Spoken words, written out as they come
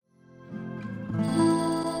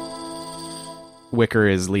Wicker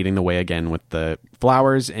is leading the way again with the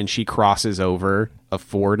flowers, and she crosses over a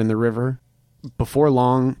ford in the river. Before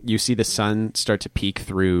long, you see the sun start to peek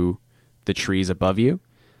through the trees above you,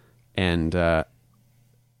 and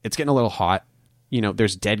it's getting a little hot.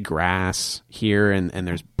 There's dead grass here, and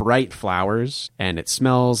there's bright flowers, and it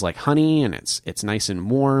smells like honey, and it's nice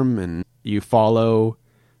and warm, and you follow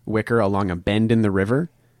Wicker along a bend in the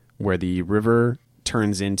river, where the river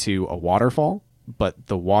turns into a waterfall, but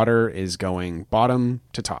the water is going bottom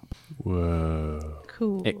to top. Whoa.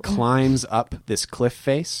 Cool. It climbs up this cliff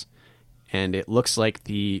face, and it looks like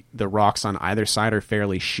the rocks on either side are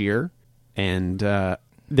fairly sheer, and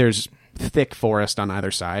there's thick forest on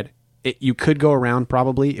either side. You could go around,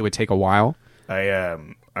 probably. It would take a while. I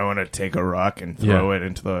want to take a rock and throw it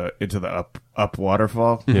into the up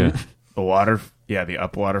waterfall. Yeah. The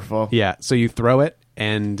up waterfall. Yeah, so you throw it,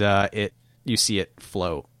 and you see it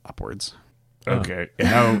flow upwards. Okay.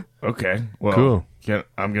 Okay. Well, cool.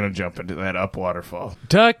 I'm gonna jump into that up waterfall.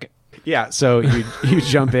 Tuck. Yeah, so you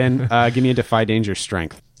jump in. Give me a Defy Danger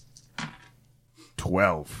strength.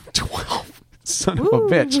 12. 12. Son of a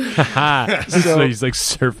bitch. So he's like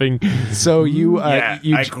surfing. So you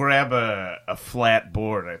I grab a flat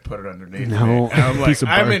board. I put it underneath me. No. And I'm like,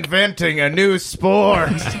 I'm inventing a new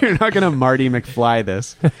sport. You're not going to Marty McFly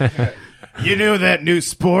this. You know that new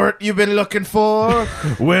sport you've been looking for?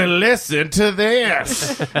 Well, listen to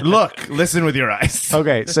this. Listen with your eyes.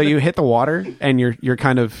 Okay, so you hit the water, and you're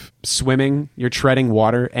kind of swimming. You're treading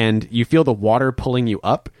water, and you feel the water pulling you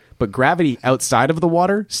up. But gravity outside of the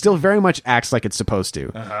water still very much acts like it's supposed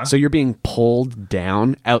to. Uh-huh. So you're being pulled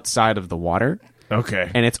down outside of the water.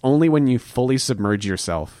 Okay. And it's only when you fully submerge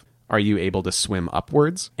yourself are you able to swim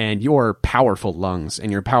upwards. And your powerful lungs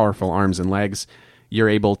and your powerful arms and legs, you're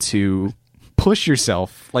able to push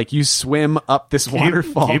yourself like you swim up this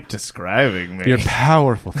waterfall. Keep describing me. Your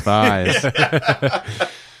powerful thighs.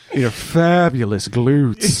 Your fabulous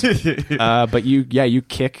glutes. But you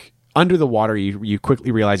kick... Under the water, you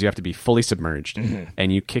quickly realize you have to be fully submerged,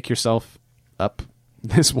 and you kick yourself up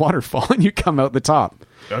this waterfall, and you come out the top.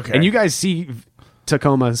 Okay. And you guys see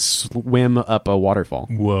Tacoma swim up a waterfall.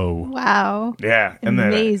 Whoa. Wow. Yeah. And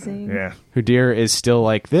amazing. Hudir is still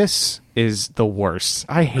like, this is the worst.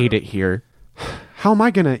 I hate it here. How am I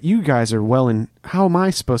gonna... You guys are how am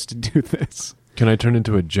I supposed to do this? Can I turn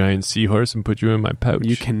into a giant seahorse and put you in my pouch?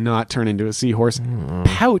 You cannot turn into a seahorse.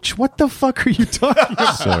 Pouch? What the fuck are you talking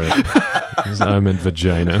about? Sorry. I meant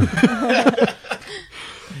vagina.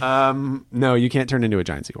 No, you can't turn into a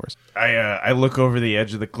giant seahorse. I look over the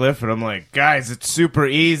edge of the cliff, and I'm like, guys, it's super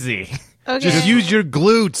easy. Okay. Just use your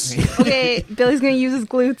glutes. Okay, Billy's going to use his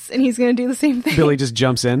glutes, and he's going to do the same thing. Billy just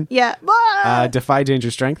jumps in. Yeah. Defy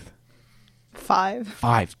Danger Strength. 5.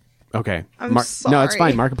 5. Okay. I'm sorry. No, it's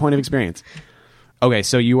fine. Mark a point of experience. Okay,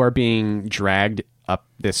 so you are being dragged up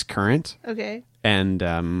this current. Okay.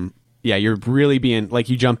 And, you're really being... Like,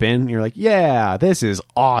 you jump in, and you're like, yeah, this is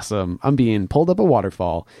awesome. I'm being pulled up a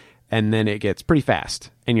waterfall. And then it gets pretty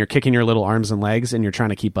fast. And you're kicking your little arms and legs, and you're trying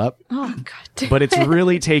to keep up. Oh, God damn But it's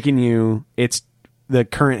really taking you... The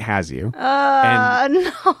current has you. And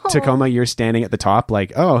no. Tacoma, you're standing at the top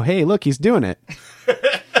like, oh, hey, look, he's doing it.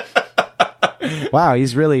 Wow,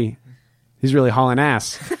 he's really hauling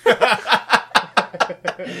ass.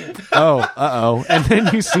 Oh, uh-oh. And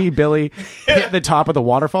then you see Billy hit the top of the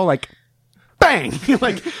waterfall, like, bang!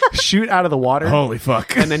 Like, shoot out of the water. Holy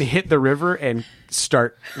fuck. And then hit the river and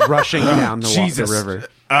start rushing down the river.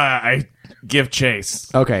 I give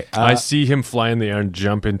chase. Okay. I see him fly in the air and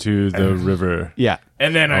jump into the river. Yeah.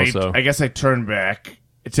 And then Also. I guess I turn back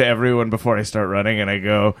to everyone before I start running, and I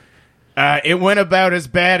go... it went about as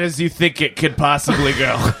bad as you think it could possibly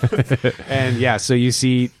go. And yeah, so you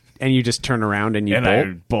see, and you just turn around and you bolt. I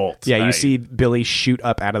bolt. Yeah, you see Billy shoot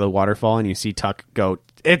up out of the waterfall, and you see Tuck go,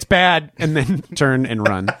 it's bad, and then turn and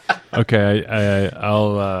run. Okay,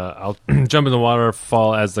 I'll jump in the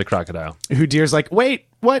waterfall as the crocodile. Hudir's like, wait,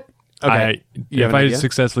 what? Okay. If I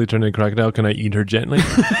successfully turn into a crocodile, can I eat her gently?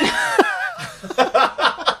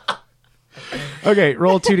 Okay,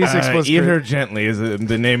 roll 2d6 plus... Eat Her Gently is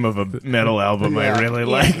the name of a metal album I really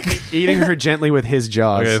like. Eating her gently with his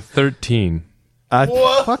jaws. Okay, 13. Fuck me.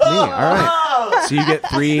 All right. So you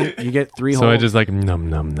get three So whole... I just like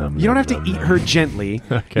num. You don't have to eat her gently.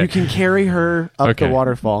 Okay. You can carry her up the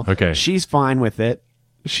waterfall. Okay. She's fine with it.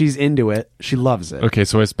 She's into it. She loves it. Okay,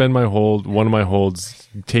 so I spend one of my holds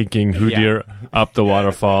taking Hudir up the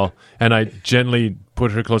waterfall, and I gently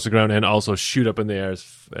put her close to the ground and also shoot up in the air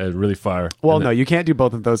really far. Well, no, you can't do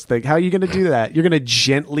both of those things. How are you going to do that? You're going to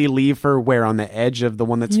gently leave her where? On the edge of the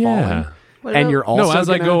one that's fallen? And you're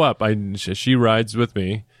also I go up, she rides with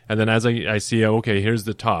me, and then as I see, okay, here's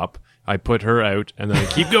the top, I put her out, and then I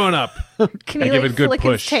keep going up. Can I he give like it a good flick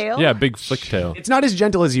push. his tail? Yeah, big flick tail. It's not as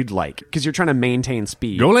gentle as you'd like because you're trying to maintain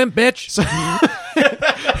speed. Go limp, bitch.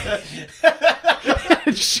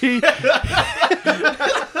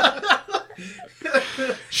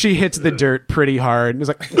 She hits the dirt pretty hard and is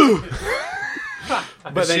like,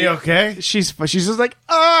 But is she okay? she's just like,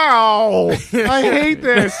 oh, I hate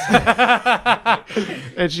this.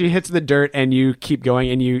 And she hits the dirt, and you keep going,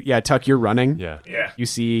 and Tuck, you're running. Yeah. Yeah. You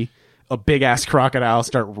see a big ass crocodile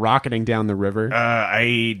start rocketing down the river.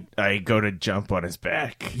 I go to jump on his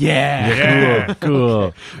back. Yeah.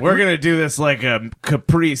 Cool. We're gonna do this like a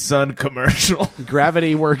Capri Sun commercial.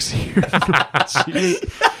 Gravity works here.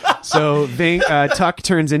 So Tuck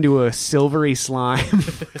turns into a silvery slime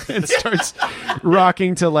and starts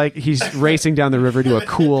rocking to like he's racing down the river to a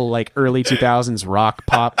cool like early 2000s rock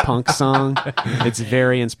pop punk song. It's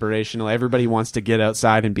very inspirational. Everybody wants to get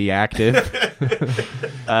outside and be active.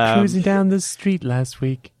 Cruising down the street last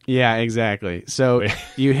week. Yeah, exactly. So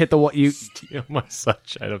you hit the wall. Steal my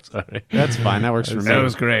sunshine. I'm sorry. That's fine. That works for me. That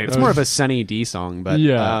was great. It's more of a Sunny D song, but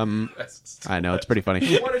Yeah. I know it's pretty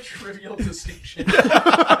funny. What a trivial distinction.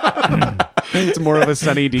 It's more of a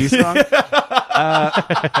Sunny D song.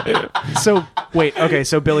 So wait, okay.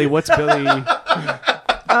 So Billy, what's Billy?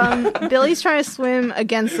 Billy's trying to swim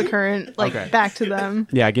against the current, like Okay. back to them.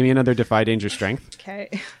 Yeah, give me another Defy Danger Strength. Okay.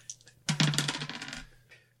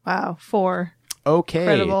 Wow, 4. Okay.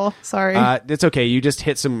 Incredible. Sorry. It's okay. You just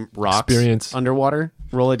hit some rocks. Experience. Underwater.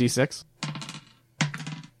 Roll a d6.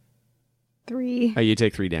 3. You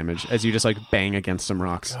take 3 damage as you just like bang against some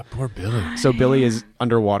rocks. God, poor Billy. So Billy is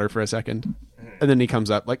underwater for a second, and then he comes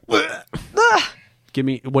up like. Give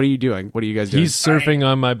me. What are you doing? What are you guys doing? He's surfing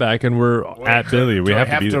on my back, and we're at Billy. We Do I have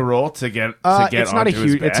to be there. roll to get it's not a onto his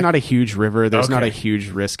huge. back? It's not a huge river. There's not a Okay. huge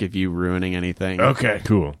risk of you ruining anything. Okay.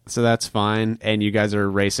 Cool. So that's fine. And you guys are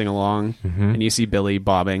racing along, and you see Billy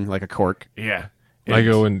bobbing like a cork. Yeah. I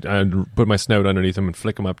go and put my snout underneath him and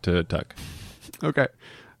flick him up to Tuck. Okay.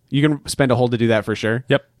 You can spend a hold to do that for sure.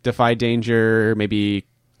 Yep. Defy danger, maybe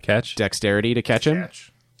Catch. dexterity to catch him.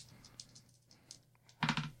 Catch.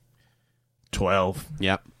 12.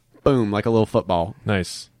 Yep. Boom, like a little football.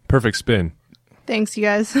 Nice. Perfect spin. Thanks, you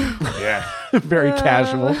guys. Yeah. Very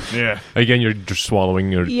casual. Yeah. Again, you're just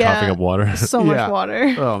swallowing or Yeah. coughing up water. So Yeah. much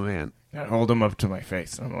water. Oh man. I hold him up to my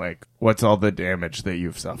face. I'm like, what's all the damage that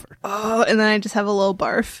you've suffered? Oh, and then I just have a little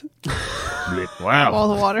barf. Wow.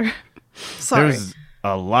 All the water. Sorry. There's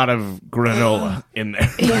a lot of granola in there.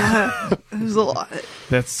 Yeah, there's a lot.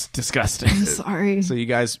 That's disgusting. Sorry. So you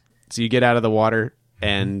get out of the water,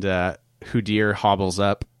 and Hudir hobbles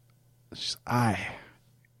up. She's,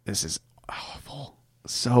 this is awful.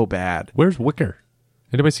 So bad. Where's Wicker?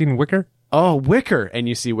 Anybody seen Wicker? Oh, Wicker. And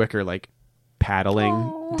you see Wicker like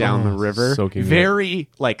paddling down the river. soaking very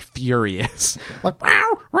like furious. Like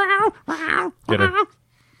wow, wow, wow. Get her.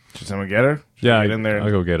 Should someone get her? Should Yeah, we get in there. I'll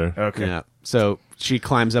go get her. Okay. Yeah. So she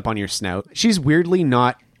climbs up on your snout. She's weirdly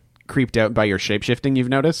not creeped out by your shapeshifting, you've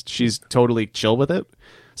noticed. She's totally chill with it.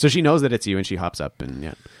 So she knows that it's you, and she hops up, and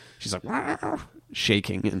yeah. She's like "Wow,"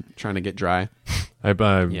 shaking and trying to get dry. I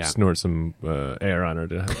Yeah. snort some air on her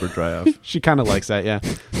to help her dry off. She kind of likes that, yeah.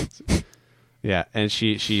 Yeah, and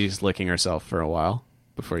she's licking herself for a while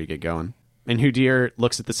before you get going. And Hudir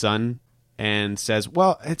looks at the sun and says,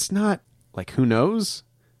 well, it's not, like, who knows?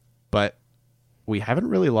 But we haven't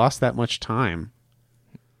really lost that much time.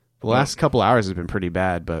 The last couple hours have been pretty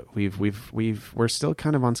bad, but we're still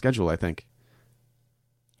kind of on schedule, I think.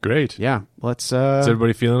 Great. Yeah, let's. Is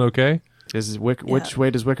everybody feeling okay? Which way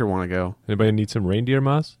does Wicker want to go? Anybody need some reindeer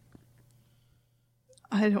moss?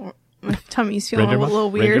 I don't. My tummy's feeling Reindeer a moss? little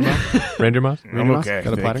weird. Reindeer moss? I'm Moss? okay.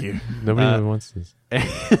 Got a Thank platter? you. Nobody even wants this.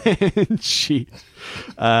 And she.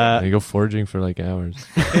 I go foraging for like hours.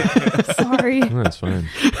 Sorry. That's fine.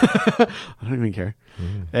 I don't even care.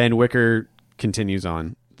 And Wicker continues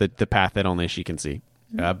on the path that only she can see.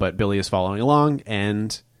 But Billy is following along,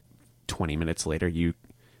 and 20 minutes later, you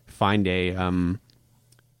find a. You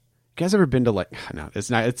guys ever been to like? No, it's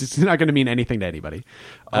not. It's not going to mean anything to anybody.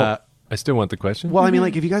 I still want the question. Well, I mean,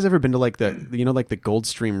 like, have you guys ever been to like the like the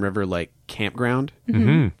Goldstream River like campground?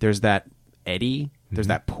 Mm-hmm. There's that eddy. There's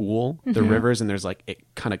that pool, the rivers, and there's like it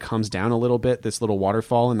kind of comes down a little bit. This little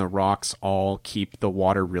waterfall, and the rocks all keep the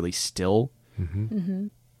water really still.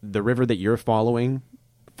 The river that you're following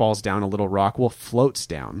falls down a little rock, floats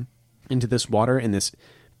down into this water in this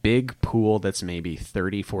big pool that's maybe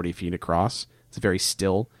 30, 40 feet across. It's very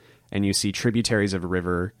still, and you see tributaries of a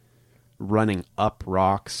river running up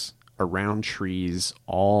rocks, around trees,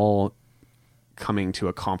 all coming to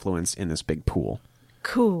a confluence in this big pool.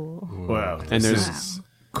 Cool. Wow. And This there's is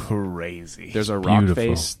crazy. There's a rock Beautiful.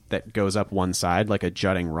 face that goes up one side, like a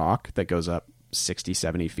jutting rock that goes up 60,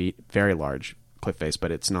 70 feet. Very large cliff face, but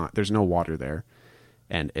there's no water there.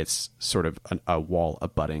 And it's sort of a wall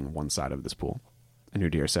abutting one side of this pool. And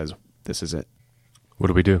Udir says, this is it. What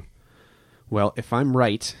do we do? Well, if I'm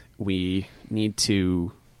right, we need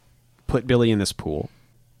to put Billy in this pool.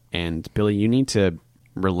 And Billy, you need to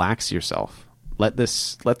relax yourself. Let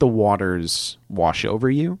the waters wash over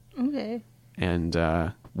you. Okay. And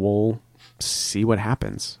we'll see what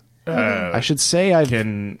happens. I should say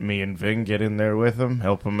Can me and Ving get in there with him,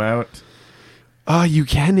 help him out, you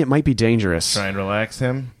can. It might be dangerous. try and relax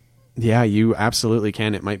him? Yeah, you absolutely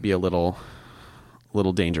can. It might be a little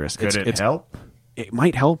dangerous. Could it help? It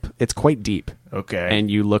might help. It's quite deep. Okay.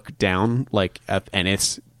 And you look down, and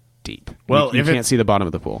it's deep. Well, you if can't it's- see the bottom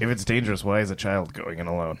of the pool. If it's dangerous, why is a child going in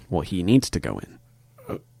alone? Well, he needs to go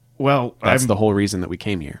in. Well, That's I'm the whole reason that we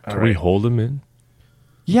came here. all Can we right. hold him in?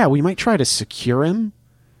 Yeah, we might try to secure him.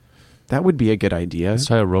 That would be a good idea. Let's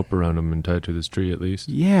tie a rope around him and tie it to this tree at least.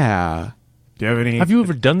 Yeah. Do you have any? Have you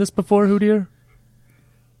ever done this before, Hootier?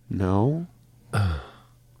 No.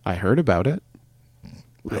 I heard about it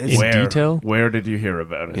In detail? Where did you hear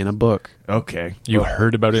about it? in a book. Okay. You Well,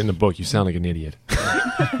 heard about it in a book. You sound like an idiot.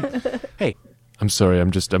 Hey, I'm sorry.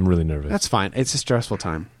 I'm really nervous. that's fine. It's a stressful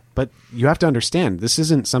time. But you have to understand, this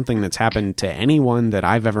isn't something that's happened to anyone that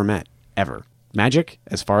I've ever met, ever. Magic,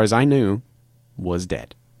 as far as I knew, was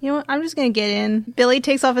dead. You know what? I'm just going to get in. Billy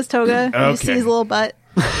takes off his toga. You Okay. see his little butt.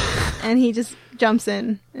 And he just jumps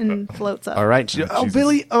in and floats up. All right. Oh, Jesus.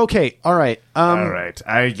 Billy. Okay. All right. all right.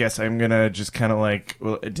 I guess I'm gonna just kind of like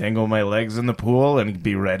dangle my legs in the pool and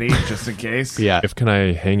be ready just in case. Yeah. Can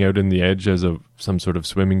I hang out in the edge as some sort of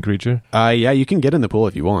swimming creature? Yeah, you can get in the pool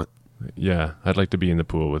if you want. Yeah, I'd like to be in the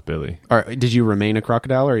pool with Billy. All right. Did you remain a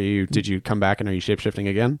crocodile, or did you come back and are you shapeshifting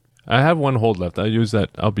again? I have one hold left. I'll use that.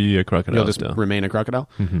 I'll be a crocodile You'll just still. remain a crocodile?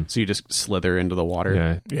 So you just slither into the water?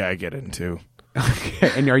 Yeah. Yeah, I get in too.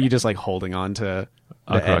 And are you just like holding on to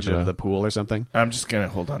A the edge crocodile. of the pool or something? I'm just gonna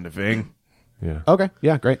hold on to Ving. Yeah. Okay.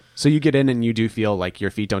 Yeah, great. So you get in and you do feel like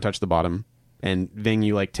your feet don't touch the bottom. And Ving,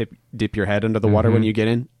 you like dip your head under the water when you get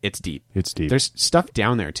in. It's deep. It's deep. There's stuff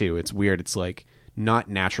down there too. It's weird. It's like not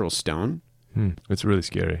natural stone. It's really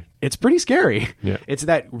scary. It's pretty scary. Yeah. It's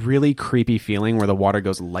that really creepy feeling where the water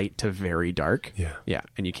goes light to very dark. Yeah. Yeah.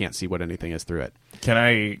 And you can't see what anything is through it. Can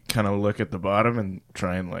I kind of look at the bottom and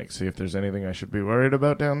try and like see if there's anything I should be worried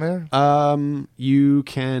about down there? You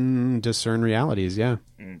can discern realities. Yeah.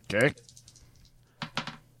 Okay.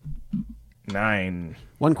 9.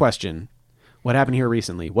 One question. What happened here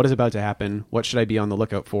recently? What is about to happen? What should I be on the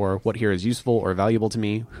lookout for? What here is useful or valuable to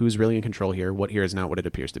me? Who's really in control here? What here is not what it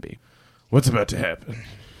appears to be? What's about to happen?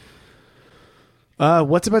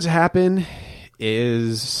 What's about to happen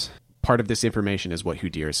is part of this information is what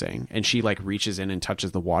Hudir is saying. And she like reaches in and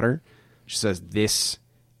touches the water. She says, this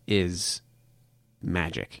is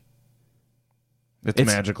magic. It's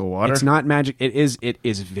magical water. It's not magic. It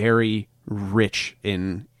is very rich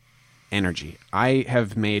in energy. I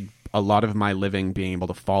have made a lot of my living being able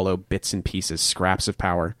to follow bits and pieces, scraps of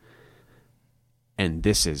power. And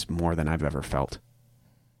this is more than I've ever felt.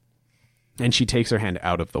 And she takes her hand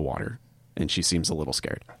out of the water, and she seems a little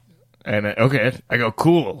scared. And I go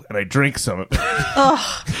cool, and I drink some of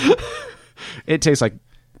it. It tastes like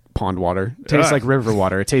pond water. It tastes Ugh. like river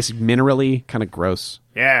water. It tastes minerally, kind of gross.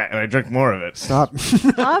 Yeah, and I drink more of it. Stop.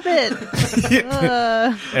 Stop it.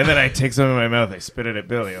 And then I take some in my mouth. I spit it at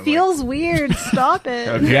Billy. I'm Feels weird. Stop it.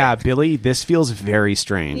 Okay. Yeah, Billy, this feels very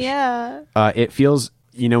strange. Yeah. It feels,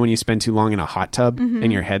 when you spend too long in a hot tub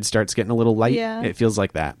and your head starts getting a little light, Yeah. it feels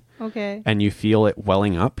like that. Okay. And you feel it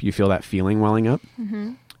welling up. You feel that feeling welling up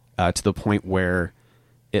to the point where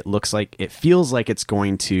it feels like it's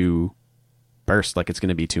going to burst, like it's going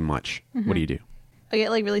to be too much. What do you do? I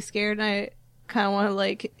get like really scared and I kind of want to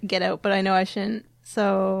like get out, but I know I shouldn't.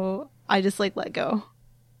 So I just like let go.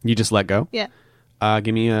 You just let go? Yeah.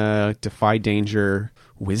 Give me a defy danger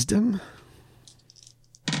wisdom.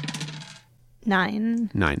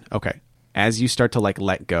 9. 9. Okay. As you start to like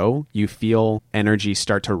let go, you feel energy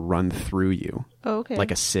start to run through you. Oh, okay.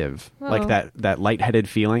 Like a sieve. Oh. Like that lightheaded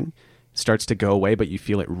feeling starts to go away, but you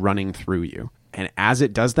feel it running through you. And as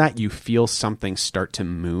it does that, you feel something start to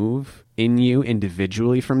move in you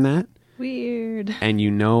individually from that. Weird. And you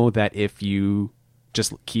know that if you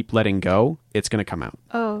just keep letting go, it's going to come out.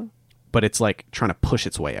 Oh. But it's like trying to push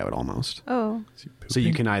its way out almost. Oh. So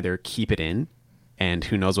you can either keep it in, and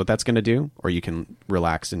who knows what that's going to do, or you can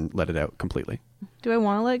relax and let it out completely. Do I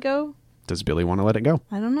want to let go? Does Billy want to let it go?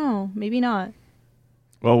 I don't know. Maybe not.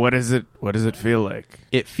 Well, what is it? What does it feel like?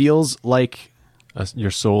 It feels like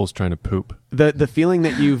your soul's trying to poop. The feeling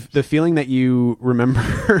that you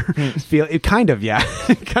remember feel it kind of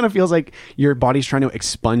it kind of feels like your body's trying to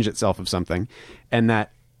expunge itself of something, and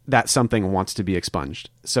that something wants to be expunged.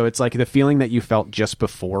 So it's like the feeling that you felt just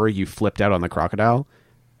before you flipped out on the crocodile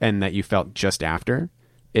and that you felt just after.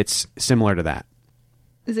 It's similar to that.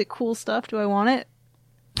 Is it cool stuff? Do I want it?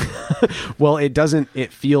 Well, it doesn't.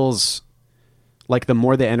 It feels like the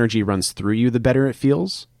more the energy runs through you, the better it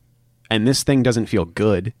feels. And this thing doesn't feel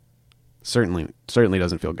good. Certainly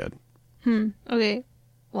doesn't feel good. Okay.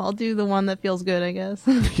 Well, I'll do the one that feels good, I guess.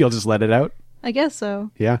 You'll just let it out? I guess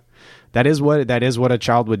so. Yeah. That is what a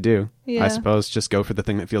child would do. Yeah. I suppose. Just go for the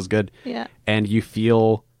thing that feels good. Yeah. And you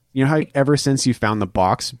feel, you know how ever since you found the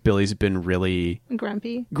box, Billy's been really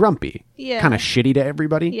grumpy. Yeah. Kind of shitty to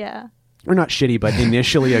everybody. Yeah. Or not shitty, but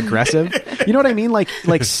initially aggressive. You know what I mean? Like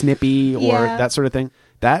snippy or Yeah. that sort of thing.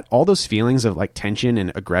 That all those feelings of like tension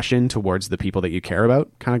and aggression towards the people that you care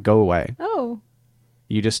about kind of go away. Oh,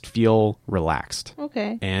 You just feel relaxed.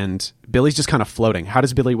 okay. And Billy's just kind of floating. What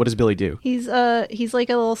does Billy do? He's like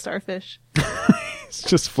a little starfish. It's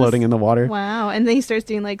just floating in the water. Wow. And then he starts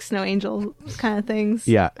doing like snow angel kind of things.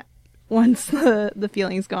 Yeah. Once the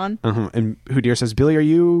feeling's gone. And Hoodir says, Billy, are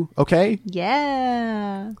you okay?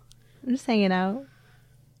 Yeah. I'm just hanging out.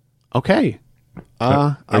 Okay.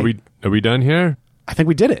 Are we done here? I think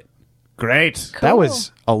we did it. Great. That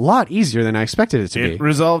was a lot easier than I expected it to It be.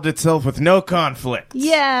 resolved itself with no conflict.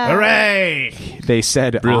 Yeah. Hooray! They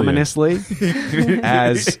said Brilliant. ominously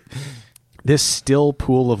as this still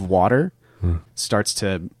pool of water starts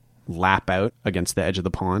to lap out against the edge of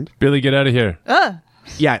the pond. Billy, get out of here.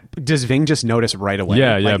 Yeah, does Ving just notice right away?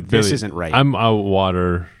 Yeah, like, Billy. This isn't right. I'm a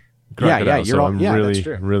water crocodile, you're so all- I'm yeah, that's really,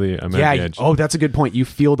 true. really, I'm at the edge. Oh, that's a good point. You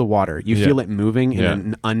feel the water. You Yeah. feel it moving in Yeah.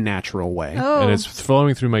 an unnatural way. Oh. And it's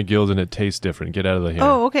flowing through my gills and it tastes different. Get out of the here.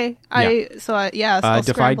 Oh, okay. I'll Defy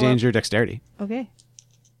scramble up. danger, dexterity. Okay.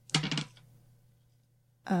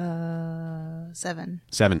 7.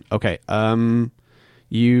 7. Okay.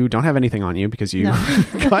 You don't have anything on you because you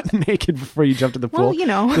got naked before you jumped in the pool. Well, you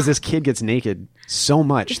know. Because this kid gets naked so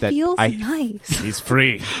much that Feels I nice. He's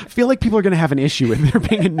free. feel like people are going to have an issue with there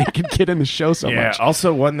being a naked kid in the show so Yeah, much.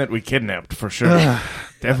 also one that we kidnapped for sure.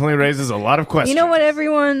 Definitely raises a lot of questions. You know what,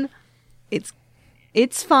 everyone?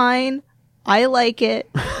 It's fine. I like it.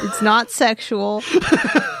 It's not sexual.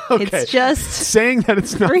 It's just Saying that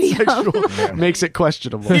it's not Freedom. sexual makes it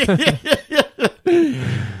questionable.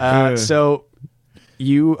 So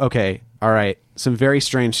okay, all right. Some very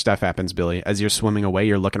strange stuff happens, Billy. As you're swimming away,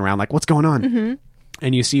 you're looking around like, what's going on? Mm-hmm.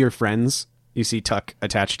 And you see your friends. You see Tuck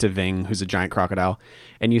attached to Ving, who's a giant crocodile.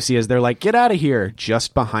 And you see as they're like, get out of here,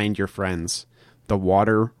 just behind your friends, the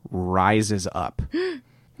water rises up.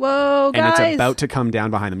 whoa, And guys. it's about to come down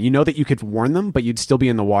behind them. You know that you could warn them, but you'd still be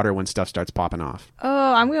in the water when stuff starts popping off.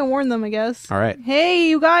 Oh, I'm gonna warn them, I guess. All right. Hey,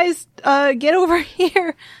 you guys, get over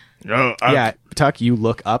here. Oh, Yeah, Tuck, you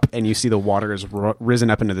look up and you see the water has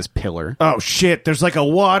risen up into this pillar. Oh shit! There's like a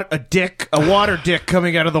water dick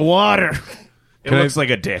coming out of the water. It Can I- looks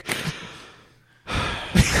like a dick.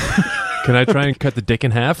 Can I try and cut the dick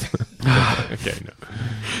in half? Okay, no.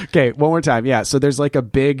 Okay, one more time. Yeah, so there's like a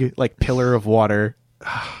big like pillar of water.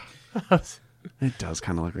 It does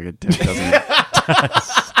kind of look like a dick, doesn't it?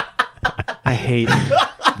 I hate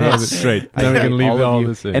That's great. I Now we hate can leave all of all you.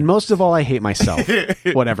 this in. And most of all, I hate myself.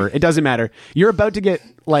 Whatever. It doesn't matter. You're about to get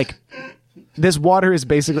like this water is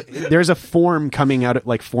basically there's a forming out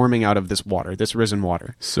of this water, this risen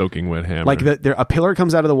water. Soaking wet hammer. Like a pillar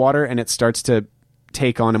comes out of the water and it starts to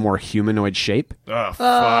take on a more humanoid shape. Oh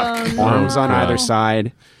fuck! Arms on God. either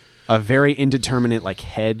side, a very indeterminate like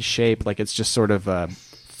head shape, like it's just sort of a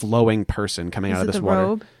flowing person coming out Is of it this the water.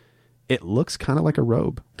 robe? It looks kind of like a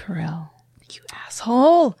robe. Perel, you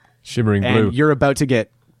asshole. Shimmering And blue. you're about to get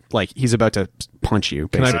like he's about to punch you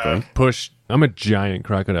Can basically. I push? I'm a giant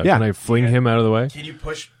crocodile. Yeah. Can I fling him out of the way? Can you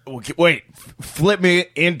push? Wait, flip me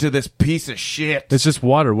into this piece of shit. It's just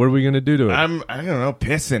water. What are we going to do to it? I don't know,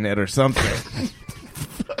 pissing it or something.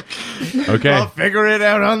 Okay. I'll figure it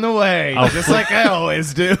out on the way, just like I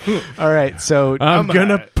always do. All right, so I'm Come going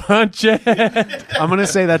to on. punch it. I'm going to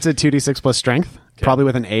say that's a 2d6 plus strength, probably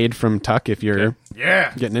with an aid from Tuck if you're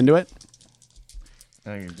Yeah, getting into it.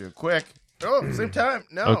 I can do it quick. Oh, same time.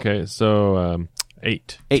 No. Okay, so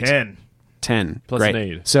 8. 8. 10. Plus Great. an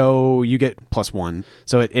aid. So you get plus 1.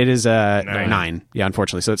 So it is a 9. 9. Yeah,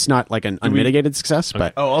 unfortunately. So it's not like an unmitigated success,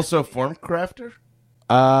 but Oh, also form crafter.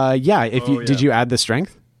 yeah, if you did you add the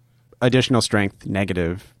strength? additional strength,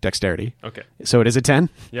 negative dexterity. Okay. So it is a 10?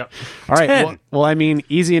 Yep. All right. 10. Well, I mean,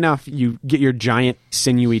 easy enough. You get your giant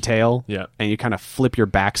sinewy tail, Yeah. and you kind of flip your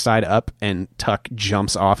backside up, and Tuck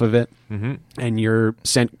jumps off of it, and you're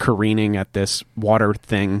sent careening at this water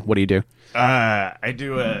thing. What do you do? I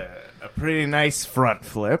do a pretty nice front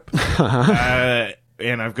flip.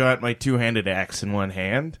 And I've got my two-handed axe in one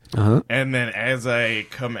hand. And then as I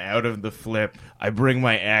come out of the flip, I bring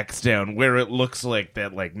my axe down where it looks like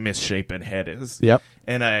that like misshapen head is. Yep.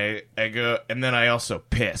 And I go, and then I also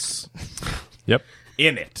piss Yep.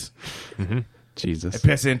 in it. Jesus. I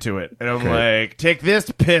piss into it. And I'm Great. like, take this,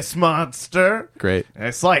 piss monster. Great. And I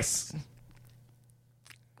slice.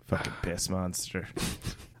 Fucking piss monster.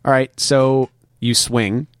 All right. So you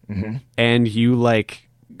swing, and you, like,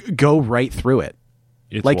 go right through it.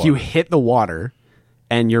 It's Like, you water. hit the water,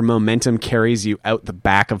 and your momentum carries you out the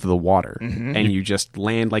back of the water, and you just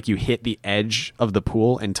land like you hit the edge of the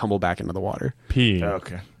pool and tumble back into the water. Peeing.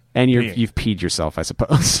 Okay. And Peeing. you've peed yourself, I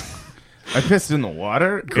suppose. I pissed in the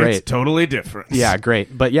water. Great. It's totally different. Yeah,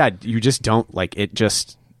 great. But yeah, you just don't, like, it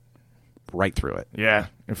just right through it. Yeah.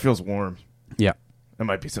 It feels warm. Yeah, That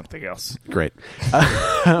might be something else. great.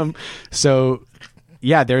 So,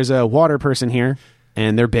 yeah, there's a water person here,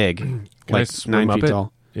 and they're big, Can I like swim 9 up feet it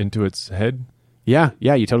tall. into its head? Yeah,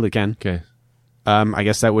 you totally can. Okay. I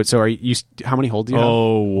guess that would. So, are you? How many hold do you have?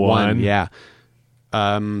 Oh, one. Yeah.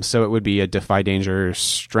 So it would be a defy danger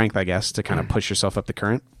strength, I guess, to kind of push yourself up the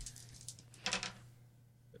current.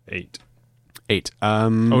 8. 8. Oh,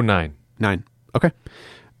 9. 9. Okay.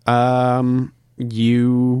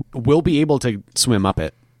 You will be able to swim up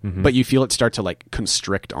it, but you feel it start to like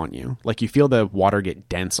constrict on you. Like you feel the water get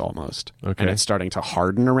dense almost, Okay. and it's starting to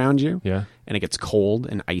harden around you. Yeah. And it gets cold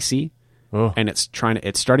and icy, Oh. and it's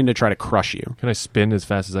starting to try to crush you. Can I spin as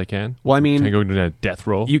fast as I can? Well, I Can I mean, go into a death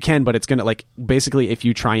roll? you can, but it's gonna like basically if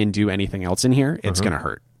you try and do anything else in here, it's gonna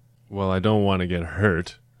hurt. Well, I don't want to get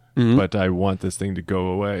hurt, Mm-hmm. but I want this thing to go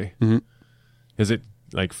away. Is it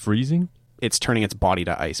like freezing? It's turning its body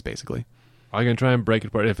to ice, basically. I can try and break it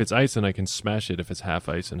apart. If it's ice, then I can smash it. If it's half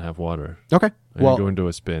ice and half water, Okay. I Well, can go into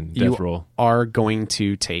a spin. you Death roll. are going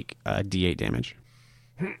to take D8 damage.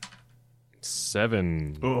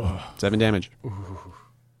 7. 7 damage.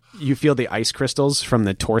 You feel the ice crystals from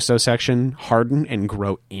the torso section harden and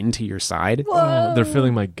grow into your side. Oh, they're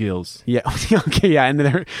filling my gills. Yeah. Okay. Yeah, and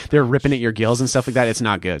they're ripping at your gills and stuff like that. It's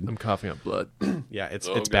not good. I'm coughing up blood. Yeah, it's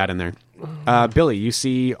bad in there. Billy, you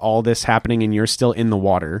see all this happening, and you're still in the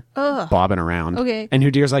water, bobbing around. Okay. And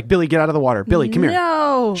Hudir's like, Billy, get out of the water. Billy, come here.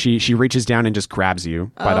 No. She reaches down and just grabs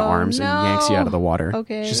you by the arms and no. yanks you out of the water.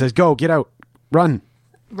 Okay. She says, "Go, get out, run."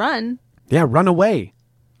 Run. Yeah, run away.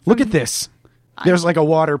 Look at this. There's like a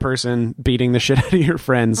water person beating the shit out of your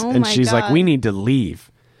friends, Oh and my she's like, God. "We need to leave."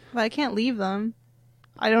 But I can't leave them.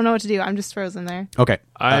 I don't know what to do. I'm just frozen there. Okay.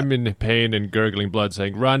 I'm in pain and gurgling blood,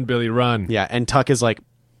 saying, "Run, Billy, run!" Yeah, and Tuck is like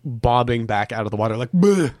bobbing back out of the water, like,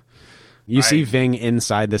 "Bleh." You see Ving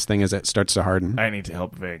inside this thing as it starts to harden. I need to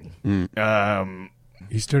help Ving.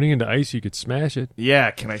 He's turning into ice. You could smash it. Yeah,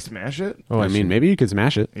 can I smash it? Oh, I mean, maybe you could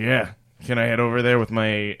smash it. Yeah. Can I head over there with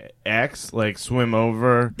my axe? Like swim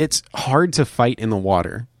over? It's hard to fight in the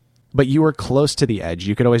water, but you are close to the edge.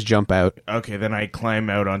 You could always jump out. Okay, then I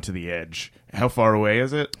climb out onto the edge. How far away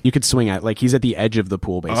is it? You could swing at, like, he's at the edge of the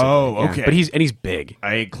pool, basically. Oh, Yeah. okay. But he's big.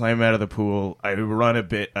 I climb out of the pool. I run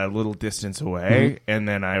a little distance away, and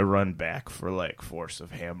then I run back for like force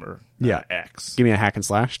of hammer. Yeah. X. Give me a hack and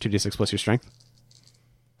slash, 2d6 plus your strength.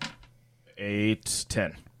 8,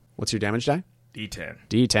 10. What's your damage die? D10.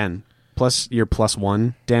 D10. Plus your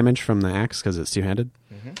 +1 damage from the axe, because it's two-handed.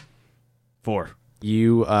 4.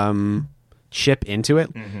 You chip into it,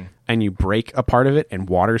 and you break a part of it, and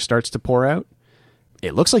water starts to pour out.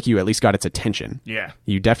 It looks like you at least got its attention. Yeah.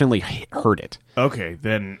 You definitely heard it. Okay,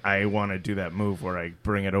 then I want to do that move where I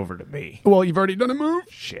bring it over to me. Well, you've already done a move.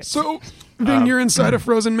 Shit. So, Ving, you're inside a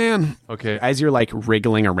frozen man. Okay. As you're like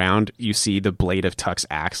wriggling around, you see the blade of Tuck's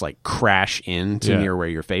axe like crash in to Yeah. near where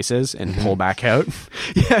your face is and pull back out.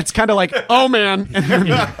 Yeah, it's kind of like, oh man, and then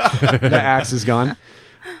the axe is gone.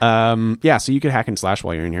 Yeah, so you could hack and slash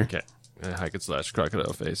while you're in here. Okay. I could slash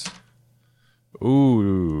crocodile face.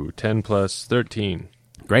 Ooh, 10 plus 13.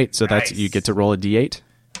 Great. So that's Nice. you get to roll a d8.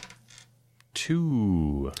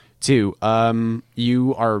 2. 2.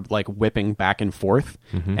 You are like whipping back and forth,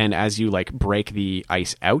 and as you like break the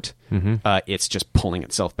ice out, it's just pulling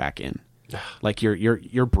itself back in. Like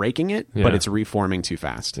you're breaking it, but Yeah. it's reforming too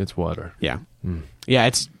fast. It's water. Yeah, yeah.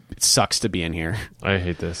 It sucks to be in here. I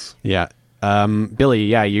hate this. Yeah. Billy,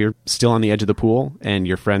 yeah, you're still on the edge of the pool, and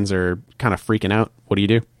your friends are kind of freaking out. What do you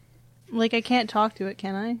do? Like, I can't talk to it,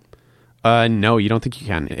 can I? No, you don't think you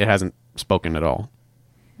can. It hasn't spoken at all.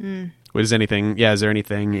 Is there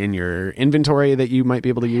anything in your inventory that you might be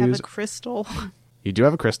able to I have use? a crystal. You do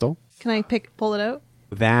have a crystal. Can I pull it out?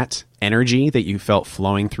 That energy that you felt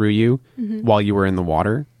flowing through you while you were in the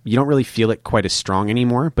water, you don't really feel it quite as strong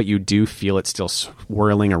anymore, but you do feel it still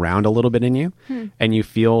swirling around a little bit in you. And you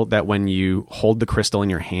feel that when you hold the crystal in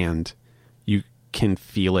your hand, you can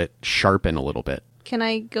feel it sharpen a little bit. Can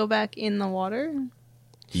I go back in the water?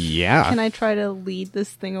 Yeah. Can I try to lead this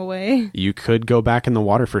thing away? You could go back in the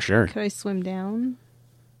water for sure. Could I swim down?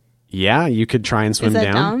 Yeah, you could try and swim Is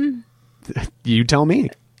that down. dumb? You tell me.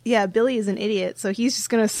 Yeah, Billy is an idiot, so he's just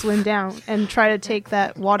going to swim down and try to take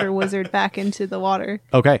that water wizard back into the water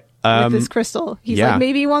Okay. with this crystal. He's yeah. like,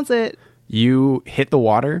 maybe he wants it. You hit the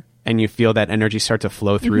water and you feel that energy start to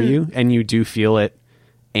flow through you, and you do feel it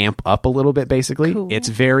amp up a little bit, basically. Cool. It's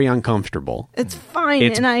very uncomfortable. It's fine.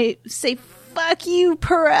 It's- And I say, fuck you,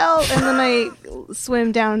 Perel. And then I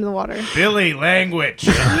swim down to the water. Billy, language.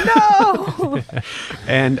 No!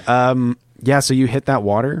 And so you hit that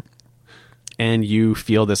water and you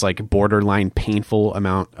feel this like borderline painful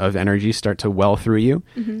amount of energy start to well through you.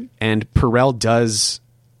 And Perel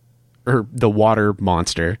the water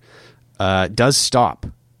monster does stop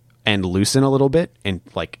and loosen a little bit and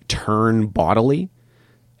like turn bodily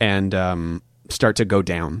and start to go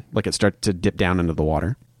down. Like it starts to dip down into the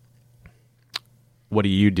water. What do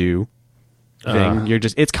you do?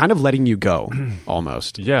 It's kind of letting you go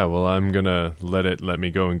almost. Yeah, well, I'm going to let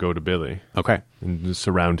me go and go to Billy. Okay. And just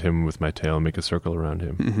surround him with my tail and make a circle around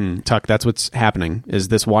him. Tuck, that's what's happening, is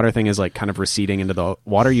this water thing is like kind of receding into the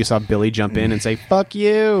water. You saw Billy jump in and say, fuck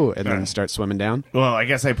you, and then start swimming down. Well, I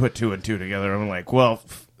guess I put 2 and 2 together. I'm like, well,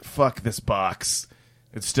 fuck this box.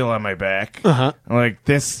 It's still on my back. I'm like,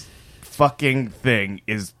 this fucking thing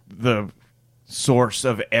is the source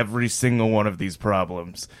of every single one of these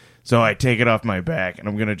problems. So I take it off my back, and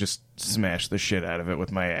I'm going to just smash the shit out of it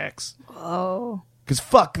with my axe. Oh. Because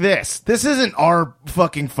fuck this. This isn't our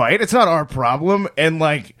fucking fight. It's not our problem. And,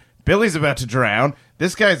 like, Billy's about to drown.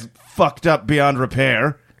 This guy's fucked up beyond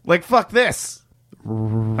repair. Like, fuck this.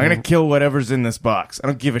 I'm going to kill whatever's in this box. I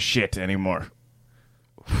don't give a shit anymore.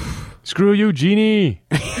 Screw you, genie!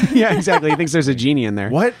 Yeah, exactly. He thinks there's a genie in there.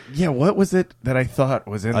 What? Yeah, what was it that I thought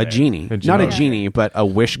was in there? A genie. A genie. Not a genie, but a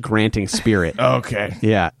wish-granting spirit. Okay.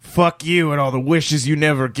 Yeah. Fuck you and all the wishes you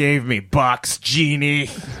never gave me, box genie.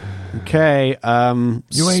 Okay.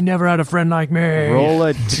 You ain't never had a friend like me. Roll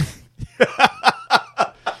a...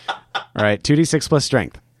 All right, 2d6 plus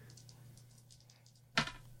strength.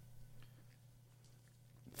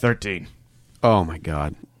 13. Oh, my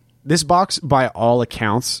God. This box, by all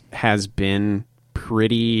accounts, has been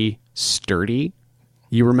pretty sturdy.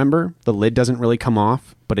 You remember, the lid doesn't really come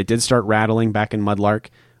off, but it did start rattling back in Mudlark,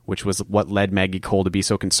 which was what led Maggie Cole to be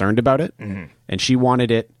so concerned about it. And she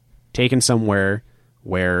wanted it taken somewhere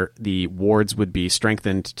where the wards would be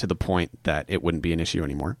strengthened to the point that it wouldn't be an issue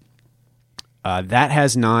anymore. That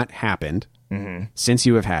has not happened since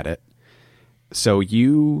you have had it. So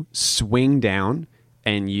you swing down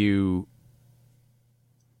and you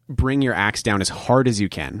bring your axe down as hard as you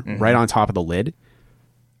can, right on top of the lid,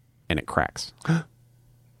 and it cracks.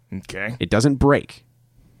 Okay. It doesn't break,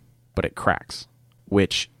 but it cracks,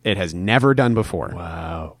 which it has never done before.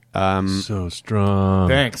 Wow. So strong.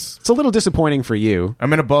 Thanks. It's a little disappointing for you.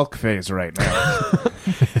 I'm in a bulk phase right now.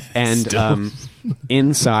 And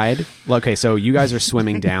inside, okay, so you guys are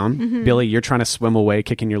swimming down. Billy, you're trying to swim away,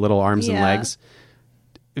 kicking your little arms and Yeah. legs.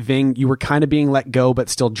 Ving, you were kind of being let go, but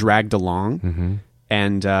still dragged along.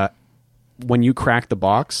 And when you crack the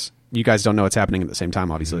box, you guys don't know what's happening at the same time,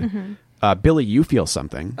 obviously. Billy, you feel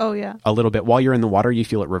something. Oh, yeah. A little bit. While you're in the water, you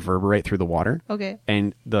feel it reverberate through the water. Okay.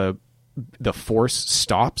 And the force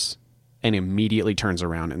stops and immediately turns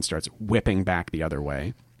around and starts whipping back the other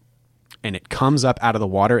way. And it comes up out of the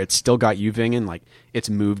water. It's still got you, Ving, and like it's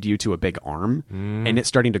moved you to a big arm. And it's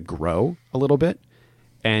starting to grow a little bit.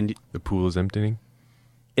 And The pool is emptying.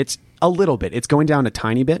 it's a little bit. It's going down a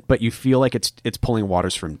tiny bit, but you feel like it's pulling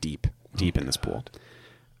waters from deep in this pool.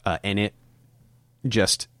 And it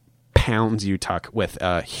just pounds you, Tuck, with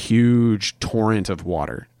a huge torrent of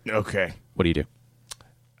water. Okay. What do you do?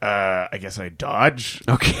 I guess I dodge.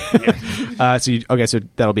 Okay. So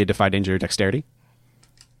that'll be a defy danger dexterity.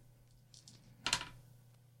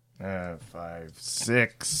 5,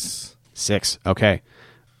 6. 6. Okay.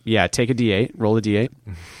 Yeah, take a d8. Roll a d8.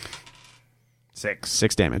 6.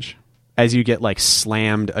 6 damage. As you get like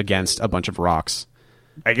slammed against a bunch of rocks.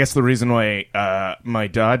 I guess the reason why my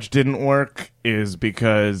dodge didn't work is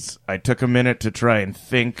because I took a minute to try and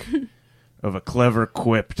think of a clever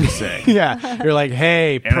quip to say. Yeah, you're like,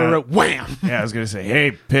 hey, wham, Yeah, I was gonna say,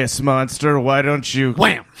 hey, piss monster, why don't you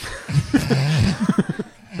wham.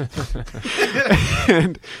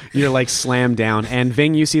 And you're like slammed down. And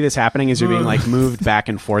Ving, you see this happening as you're being like moved back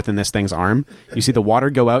and forth in this thing's arm. You see the water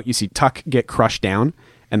go out. You see Tuck get crushed down,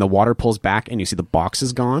 and the water pulls back, and you see the box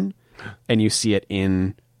is gone, and you see it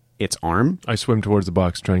in its arm. I swim towards the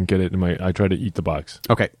box, try and get it. I try to eat the box.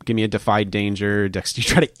 Okay, give me a defy danger. Dex, you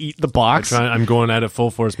try to eat the box. I'm going at it full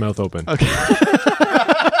force, mouth open. Okay.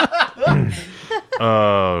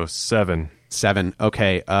 Oh, 7. 7.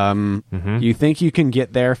 Okay. You think you can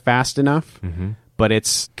get there fast enough, but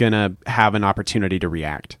it's gonna have an opportunity to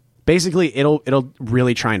react. Basically, it'll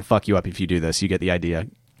really try and fuck you up if you do this. You get the idea.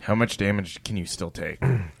 How much damage can you still take?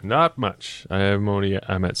 Not much. I'm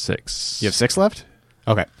at 6. You have 6 left?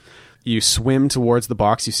 Okay. You swim towards the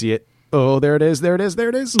box. You see it. Oh, there it is. There it is. There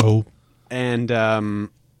it is. Oh. And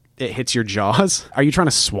it hits your jaws. Are you trying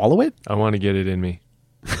to swallow it? I want to get it in me.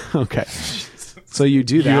 Okay. So you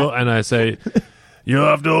do that. And I say, you'll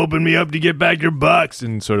have to open me up to get back your box,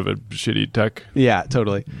 in sort of a shitty Tuck Yeah,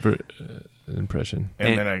 totally. impression.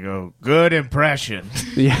 And then I go, good impression.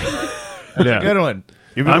 Yeah. Good one.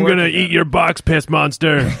 I'm going to eat your box, piss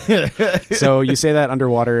monster. So you say that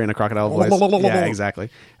underwater in a crocodile voice. Yeah, exactly.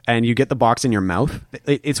 And you get the box in your mouth.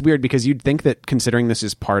 It's weird because you'd think that considering this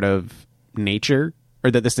is part of nature,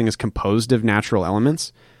 or that this thing is composed of natural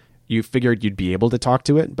elements, you figured you'd be able to talk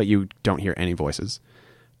to it, but you don't hear any voices.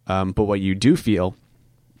 But what you do feel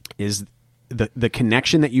is the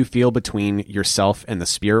connection that you feel between yourself and the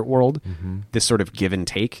spirit world, this sort of give and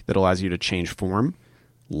take that allows you to change form,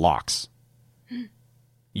 locks.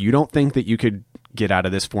 You don't think that you could get out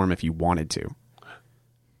of this form if you wanted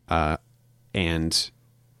to. And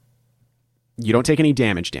you don't take any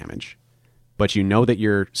damage, but you know that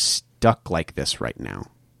you're stuck like this right now.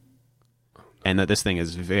 And that this thing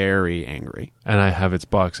is very angry. And I have its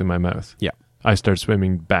box in my mouth. Yeah. I start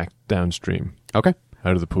swimming back downstream. Okay.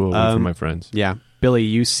 Out of the pool away from my friends. Yeah. Billy,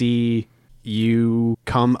 you see you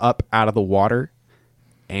come up out of the water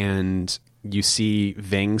and you see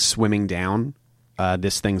Ving swimming down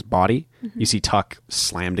this thing's body. You see Tuck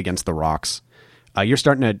slammed against the rocks. You're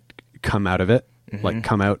starting to come out of it, like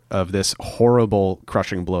come out of this horrible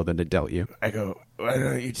crushing blow that it dealt you. I go, why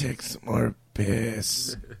don't you take some more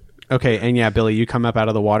piss? Okay, and yeah, Billy, you come up out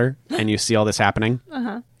of the water and you see all this happening,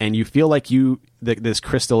 and you feel like this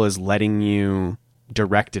crystal is letting you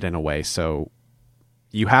direct it in a way. So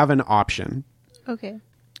you have an option. Okay.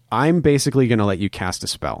 I'm basically going to let you cast a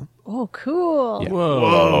spell. Oh, cool. Yeah.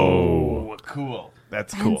 Whoa. Cool.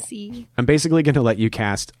 That's cool. Fancy. I'm basically going to let you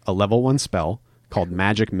cast a level 1 spell called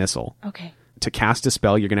Magic Missile. Okay. To cast a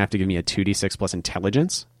spell, you're going to have to give me a 2d6 plus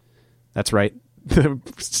intelligence. That's right. The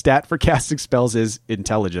stat for casting spells is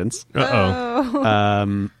intelligence.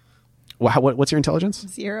 Uh-oh. What's your intelligence?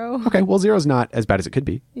 0. Okay, well, 0's not as bad as it could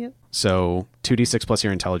be. Yep. So 2d6 plus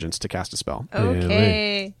your intelligence to cast a spell.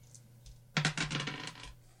 Okay.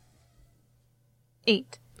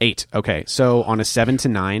 8. 8. Okay, so on a 7 to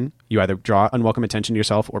 9, you either draw unwelcome attention to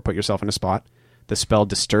yourself or put yourself in a spot. The spell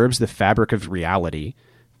disturbs the fabric of reality.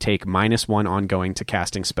 Take -1 ongoing to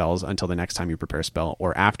casting spells until the next time you prepare a spell,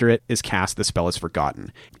 or after it is cast, the spell is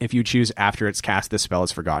forgotten. If you choose after it's cast, the spell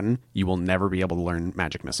is forgotten, you will never be able to learn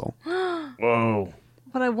Magic Missile. Whoa.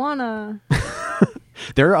 But I wanna.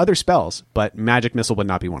 There are other spells, but Magic Missile would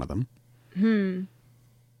not be one of them.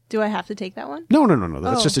 Do I have to take that one? No.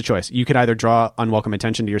 That's Oh. just a choice. You could either draw unwelcome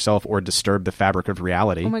attention to yourself or disturb the fabric of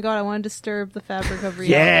reality. Oh my god, I want to disturb the fabric of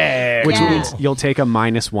reality. Yeah. Which Yeah. means you'll take a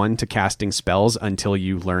 -1 to casting spells until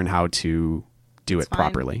you learn how to do it It's fine.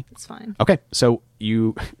 properly. It's fine. Okay, so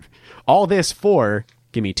you all this for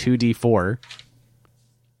give me 2d4.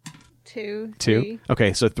 2. 2. 3.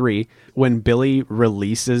 Okay, so 3. When Billy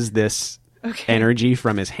releases this Okay. energy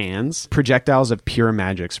from his hands, projectiles of pure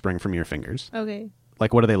magic spring from your fingers. Okay.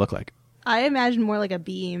 Like, what do they look like? I imagine more like a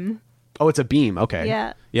beam. Oh, it's a beam. Okay.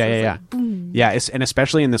 Yeah. Yeah, So yeah, it's yeah. like, boom. Yeah, and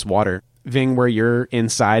especially in this water. Ving, where you're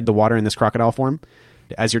inside the water in this crocodile form,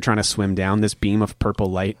 as you're trying to swim down, this beam of purple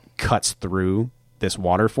light cuts through this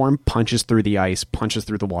water form, punches through the ice, punches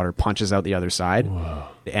through the water, punches out the other side. Whoa.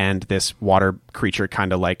 And this water creature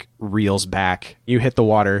kind of like reels back. You hit the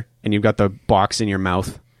water, and you've got the box in your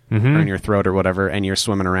mouth or in your throat or whatever, and you're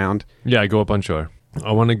swimming around. Yeah, I go up on shore.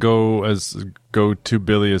 I want to go to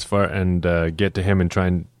Billy as far and get to him and try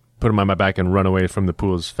and put him on my back and run away from the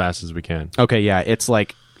pool as fast as we can. Okay, yeah, it's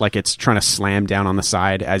like it's trying to slam down on the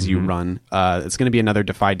side as you run. It's going to be another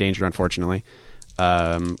defy danger, unfortunately.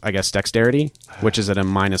 I guess dexterity, which is at a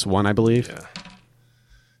 -1, I believe. Yeah.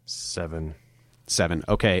 7. 7.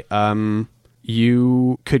 Okay.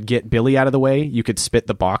 You could get Billy out of the way. You could spit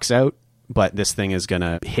the box out, but this thing is going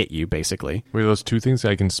to hit you, basically. Were those two things?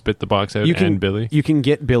 I can spit the box out and Billy? You can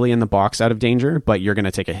get Billy and the box out of danger, but you're going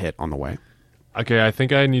to take a hit on the way. Okay, I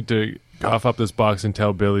think I need to cough up this box and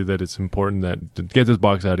tell Billy that it's important that to get this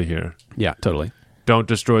box out of here. Yeah, totally. Don't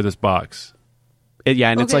destroy this box.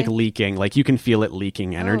 It's like leaking. Like you can feel it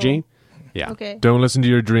leaking energy. Oh. Yeah. Okay. Don't listen to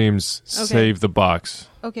your dreams. Okay. Save the box.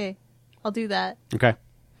 Okay. I'll do that. Okay.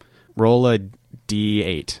 Roll a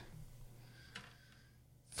D8.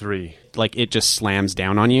 3. Like it just slams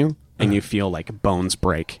down on you and you feel like bones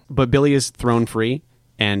break. But Billy is thrown free,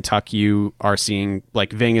 and Tuck, you are seeing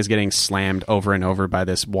like Ving is getting slammed over and over by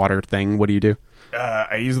this water thing. What do you do?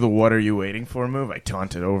 I use the "What are you waiting for?" move. I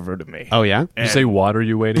taunt it over to me. Oh yeah? You say, what are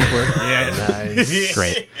you waiting for? Yeah. Nice.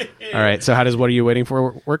 Great. All right. So how does "What are you waiting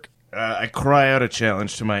for" work? I cry out a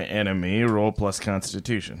challenge to my enemy. Roll plus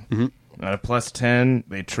Constitution. Mm-hmm. On a plus 10,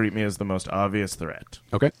 they treat me as the most obvious threat.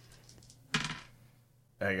 Okay.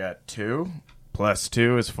 I got 2. Plus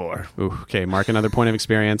 2 is 4. Ooh, okay. Mark another point of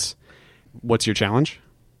experience. What's your challenge?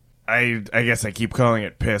 I guess I keep calling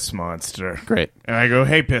it Piss Monster. Great. And I go,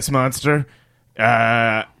 hey, Piss Monster.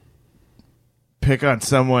 Pick on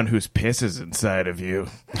someone whose piss is inside of you.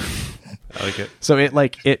 I like it. So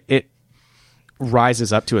it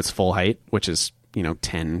rises up to its full height, which is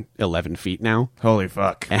 10, 11 feet now. Holy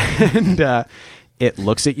fuck. And it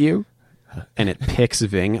looks at you, and it picks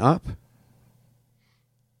Ving up,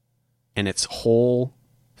 and its whole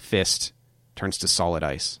fist turns to solid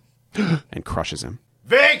ice and crushes him.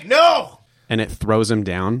 Ving, no! And it throws him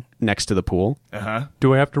down next to the pool. Uh-huh.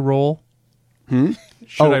 Do I have to roll? Should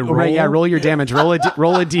I roll? Right, yeah, roll your damage. Roll a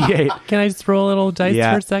D8. Can I just roll a little dice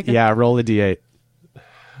Yeah, for a second? yeah, roll a D8.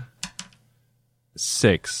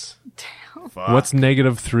 6. Fuck. What's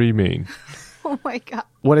 -3 mean? Oh my god.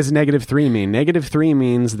 What does -3 mean? -3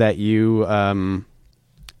 means that you,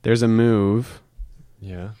 there's a move.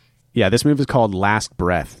 Yeah. Yeah, this move is called Last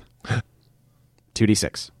Breath.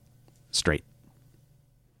 2d6. Straight.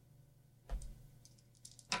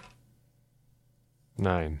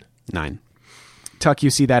 9. 9. Tuck, you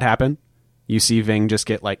see that happen. You see Ving just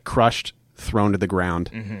get like crushed, thrown to the ground.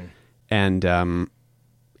 Mm-hmm. And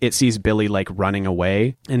it sees Billy like running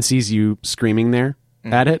away and sees you screaming there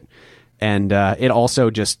at it. And it also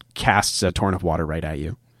just casts a torrent of water right at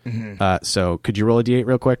you. Mm-hmm. So could you roll a d8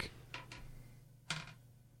 real quick?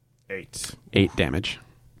 8. 8 damage.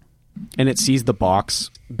 And it sees the box,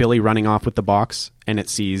 Billy running off with the box, and it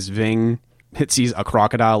sees Ving. It sees a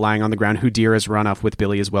crocodile lying on the ground. Hudir has run off with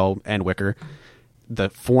Billy as well, and Wicker. The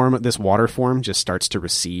form, this water form, just starts to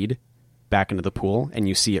recede back into the pool, and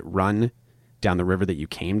you see it run down the river that you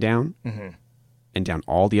came down, and down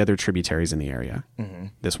all the other tributaries in the area.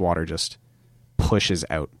 This water just pushes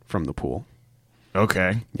out from the pool.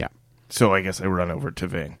 Okay. Yeah. So I guess I run over to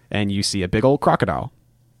Ving. And you see a big old crocodile.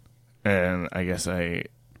 And I guess I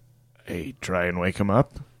try and wake him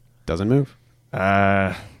up. Doesn't move.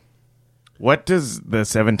 What does the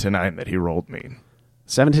 7 to 9 that he rolled mean?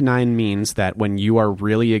 7 to 9 means that when you are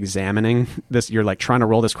really examining this, you're like trying to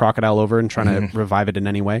roll this crocodile over and trying to revive it in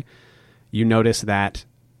any way. You notice that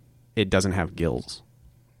it doesn't have gills.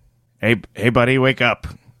 Hey, buddy, wake up.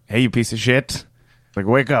 Hey, you piece of shit. Like,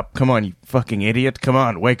 wake up. Come on, you fucking idiot. Come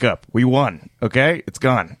on, wake up. We won, okay? It's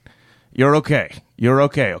gone. You're okay. You're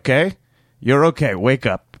okay, okay? You're okay. Wake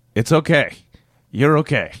up. It's okay. You're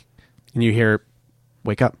okay. And you hear,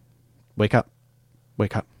 wake up, wake up,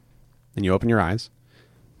 wake up. And you open your eyes,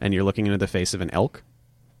 and you're looking into the face of an elk,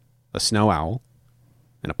 a snow owl,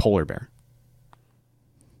 and a polar bear.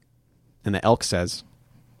 And the elk says,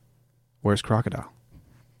 "Where's Crocodile?"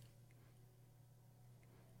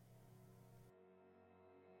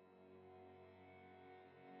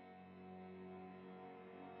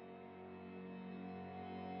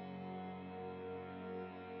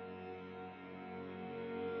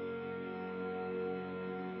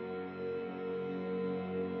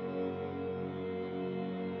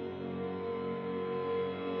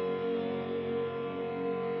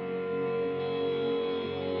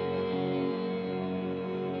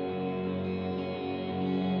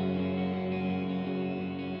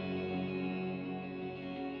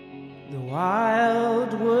 The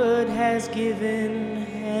wildwood has given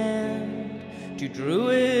hand to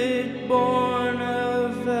druid born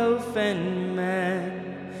of elfin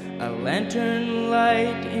man, a lantern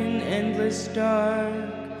light in endless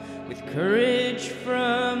dark, with courage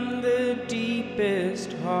from the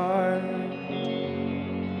deepest heart.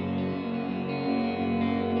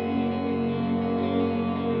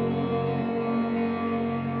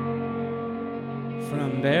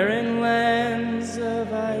 From barren lands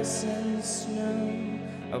of ice and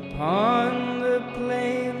snow, Upon the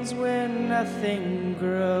plains where nothing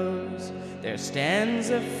grows, there stands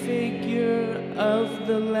a figure of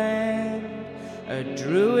the land, a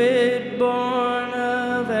druid born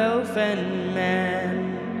of elf and man.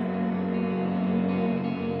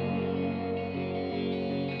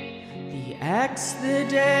 The axe, the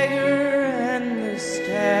dagger, and the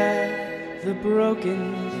staff, the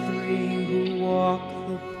broken three who walk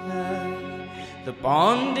the path, the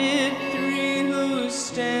bonded three who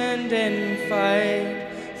stand and fight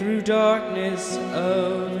through darkness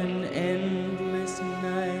of an endless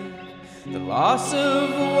night. The loss of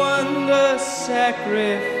one, the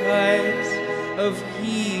sacrifice of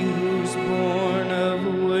he who's born of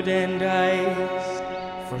wood and ice.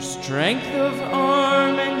 For strength of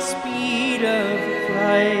arm and speed of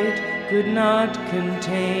flight could not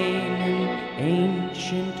contain an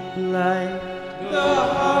ancient blight. The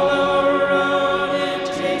hollow road, it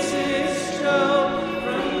takes its toll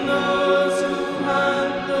from those who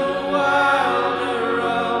hunt the wilder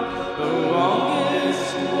road. The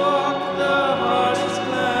longest walk, the hardest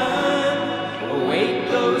climb, await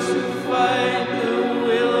those who fight the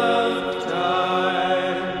will of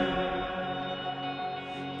time.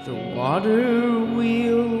 The water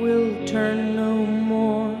wheel will turn no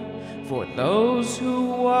more for those who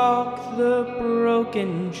walk the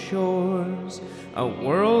broken shores. A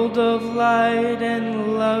world of light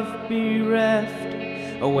and love bereft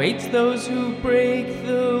awaits those who break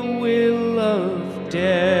the will of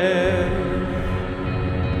death.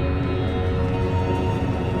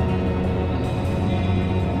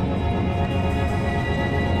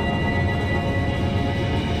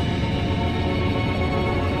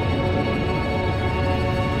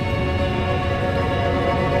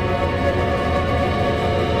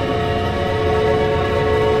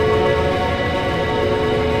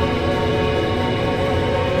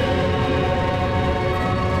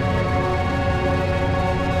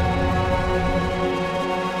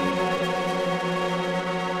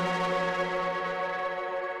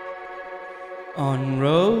 On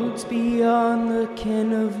roads beyond the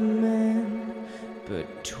ken of men,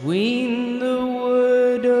 between the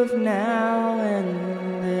wood of now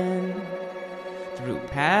and then, through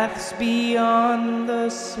paths beyond the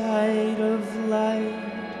sight of light,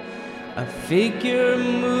 a figure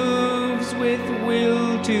moves with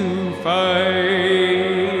will to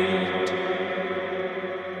fight.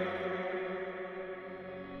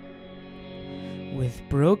 With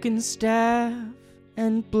broken staff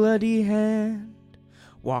and bloody hand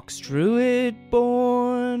walks druid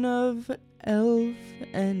born of elf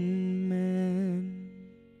and man.